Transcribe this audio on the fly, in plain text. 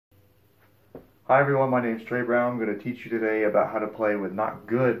Hi everyone, my name is Trey Brown. I'm going to teach you today about how to play with not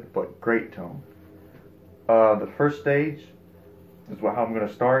good but great tone. The first stage is how I'm going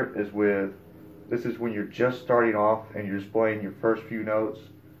to start is with, this is when you're just starting off and you're just playing your first few notes,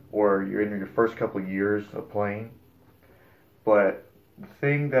 or you're in your first couple of years of playing. But the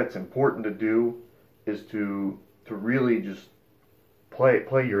thing that's important to do is to really just play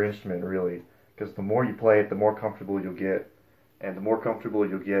your instrument, really, because the more you play it, the more comfortable you'll get. And the more comfortable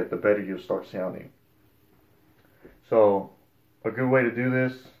you'll get, the better you'll start sounding. So a good way to do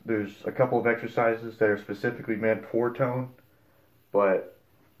this, there's a couple of exercises that are specifically meant for tone, but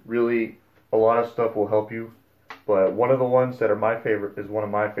really a lot of stuff will help you. But one of the ones that are my favorite is one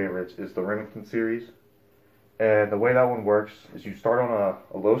of my favorites is the Remington series. And the way that one works is you start on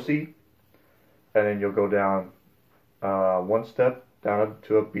a low C, and then you'll go down one step down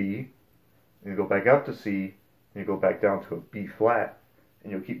to a B, and you go back up to C, and you go back down to a B flat,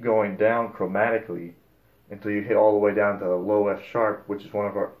 and you'll keep going down chromatically until you hit all the way down to the low F sharp, which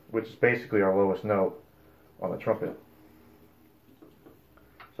is basically our lowest note on the trumpet.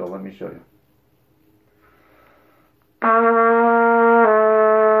 So let me show you.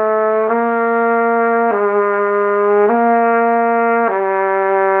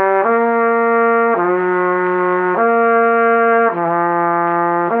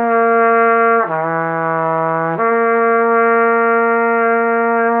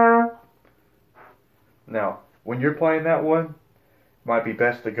 Now, when you're playing that one, it might be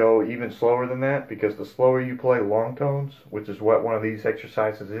best to go even slower than that, because the slower you play long tones, which is what one of these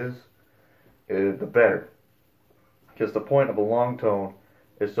exercises is, the better. Because the point of a long tone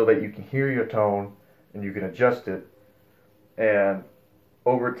is so that you can hear your tone and you can adjust it. And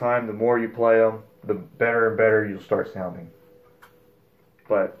over time, the more you play them, the better and better you'll start sounding.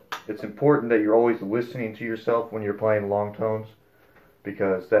 But it's important that you're always listening to yourself when you're playing long tones,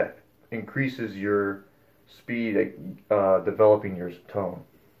 because that increases your speed at developing your tone.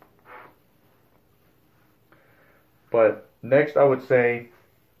 But next, I would say,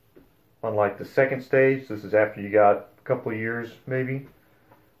 on like the second stage, this is after you got a couple of years maybe,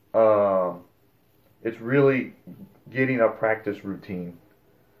 it's really getting a practice routine.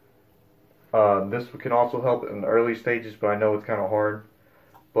 This can also help in the early stages, but I know it's kind of hard.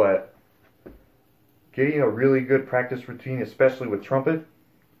 But getting a really good practice routine, especially with trumpet,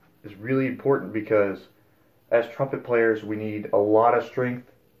 is really important, because as trumpet players we need a lot of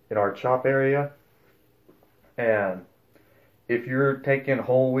strength in our chop area, and if you're taking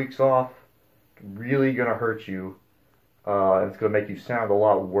whole weeks off, it's really going to hurt you, and it's going to make you sound a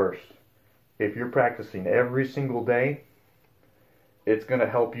lot worse. If you're practicing every single day, it's going to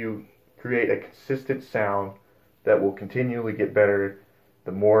help you create a consistent sound that will continually get better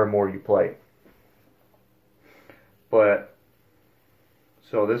the more and more you play. But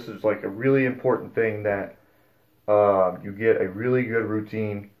so this is like a really important thing, that you get a really good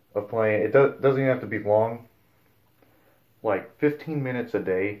routine of playing. It doesn't even have to be long. Like 15 minutes a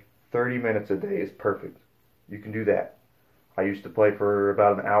day, 30 minutes a day is perfect. You can do that. I used to play for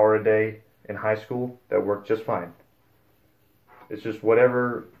about an hour a day in high school. That worked just fine. It's just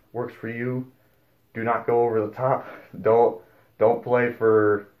whatever works for you. Do not go over the top. Don't play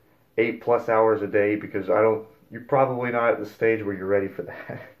for 8+ hours a day, because you're probably not at the stage where you're ready for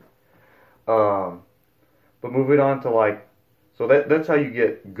that. But moving on to so that's how you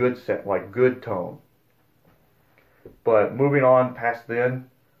get good good tone. But moving on past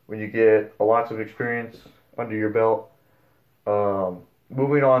then, when you get lots of experience under your belt,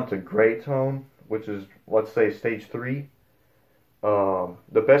 moving on to great tone, which is, let's say, stage 3,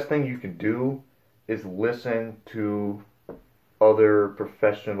 the best thing you can do is listen to other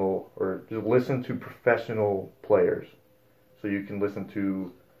professional, or just listen to professional players. So you can listen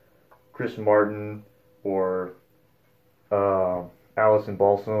to Chris Martin or Allison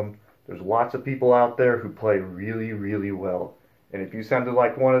Balsam. There's lots of people out there who play really, really well. And if you sounded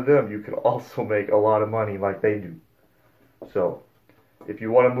like one of them, you could also make a lot of money like they do. So if you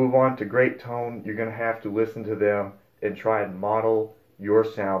want to move on to great tone, you're going to have to listen to them and try and model your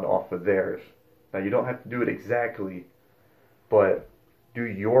sound off of theirs. Now, you don't have to do it exactly, but do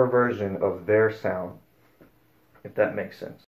your version of their sound, if that makes sense.